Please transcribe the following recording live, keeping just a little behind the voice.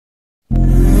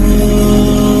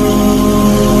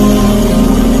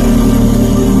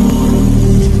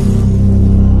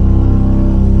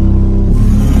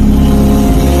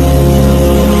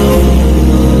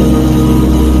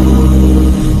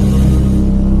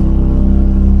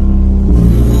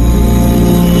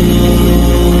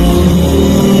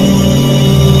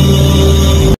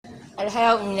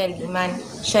Al-Haya min al-Iman,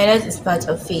 shyness is part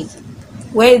of faith.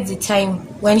 Where is the time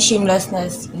when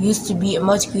shamelessness used to be a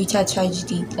much greater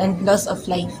tragedy than loss of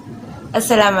life?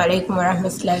 Assalamu alaikum wa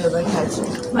rahmatullahi wa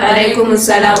barakatuh. Wa alaikum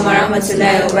assalam wa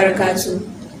rahmatullahi wa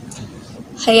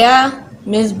barakatuh. Haya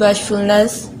means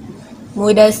bashfulness,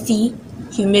 modesty,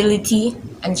 humility,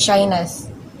 and shyness.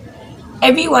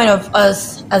 Every one of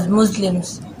us as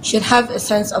Muslims should have a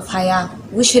sense of haya,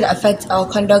 which should affect our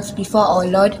conduct before our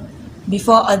Lord,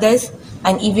 before others,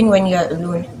 and even when you are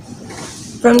alone.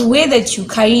 From the way that you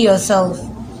carry yourself,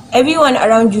 everyone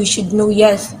around you should know,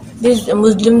 yes, this is a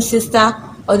Muslim sister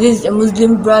or this is a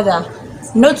Muslim brother.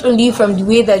 Not only from the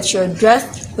way that you're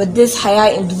dressed, but this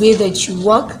haya in the way that you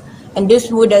walk, and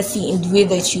this modesty in the way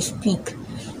that you speak.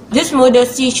 This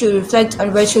modesty should reflect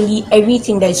on virtually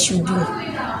everything that you do.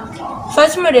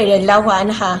 Fatima radiallahu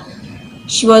anha,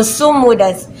 she was so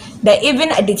modest that even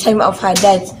at the time of her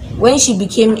death, when she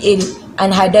became ill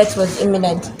and her death was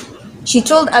imminent, she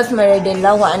told Asma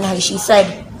radiallahu anha, she said,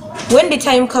 when the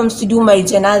time comes to do my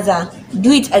janaza,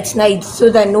 do it at night so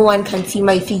that no one can see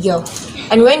my figure.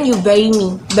 And when you bury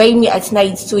me at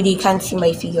night so they can't see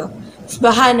my figure.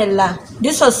 Subhanallah,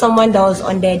 this was someone that was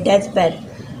on their deathbed.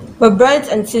 But brothers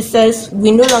and sisters,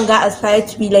 we no longer aspire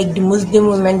to be like the Muslim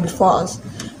women before us.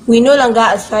 We no longer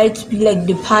aspire to be like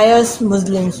the pious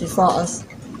Muslims before us.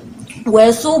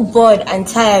 We're so bored and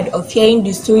tired of hearing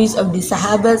the stories of the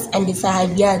Sahabas and the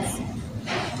Sahabiyats.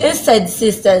 Instead,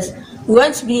 sisters, we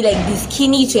want to be like the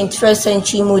skinny 21st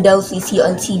century models we see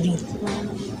on TV.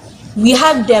 We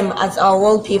have them as our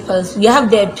wallpapers. We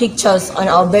have their pictures on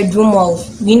our bedroom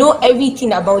walls. We know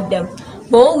everything about them.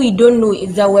 But what we don't know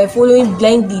is that we're following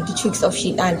blindly the tricks of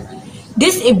Shaitan.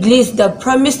 This Iblis that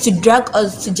promised to drag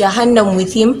us to Jahannam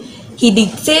with him, he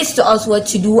dictates to us what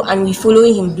to do and we follow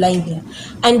him blindly.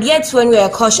 And yet when we are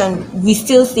cautioned, we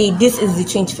still say this is the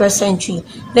 21st century.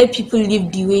 Let people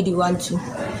live the way they want to.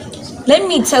 Let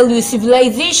me tell you,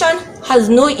 civilization has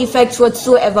no effect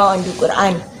whatsoever on the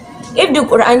Quran. If the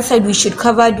Quran said we should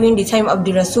cover during the time of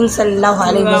the Rasul sallallahu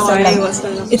alaihi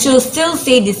wasallam, it will still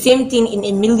say the same thing in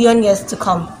a million years to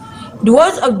come. The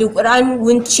words of the Quran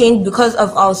won't change because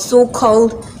of our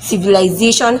so-called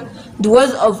civilization. The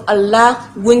words of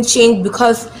Allah won't change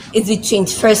because it's the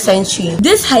 21st century.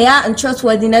 This haya and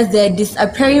trustworthiness, they're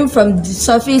disappearing from the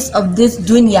surface of this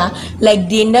dunya like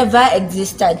they never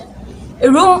existed.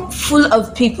 A room full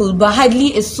of people, but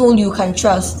hardly a soul you can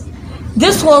trust.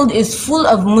 This world is full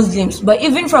of Muslims, but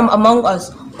even from among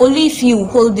us, only few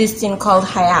hold this thing called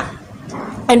haya.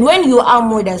 And when you are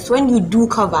modest, when you do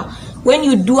cover, when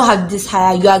you do have this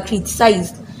haya, you are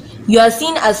criticized. You are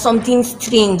seen as something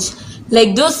strange,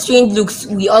 like those strange looks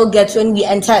we all get when we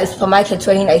enter a supermarket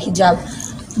wearing a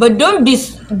hijab. But don't be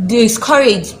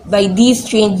discouraged by these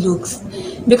strange looks,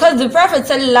 because the Prophet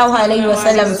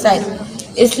ﷺ said,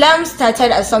 Islam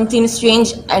started as something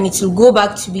strange and it will go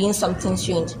back to being something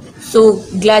strange. So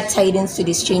glad tidings to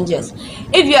the strangers.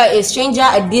 If you are a stranger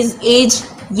at this age,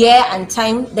 year and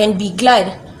time, then be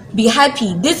glad, be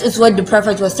happy. This is what the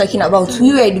Prophet was talking about.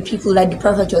 We were the people that the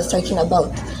Prophet was talking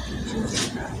about.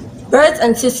 Brothers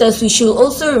and sisters, we should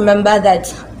also remember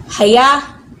that haya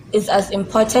is as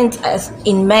important as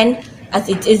in men as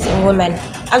it is in women.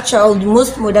 After all, the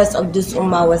most modest of this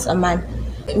ummah was a man.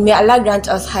 May Allah grant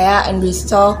us haya and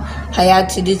restore haya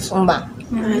to this ummah.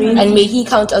 And may He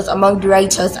count us among the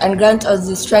righteous and grant us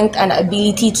the strength and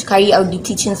ability to carry out the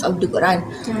teachings of the Quran.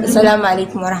 Assalamu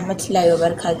alaikum wa rahmatullahi wa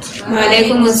barakatuh. Wa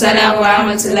alaikum assalam wa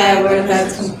rahmatullahi wa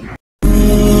barakatuh.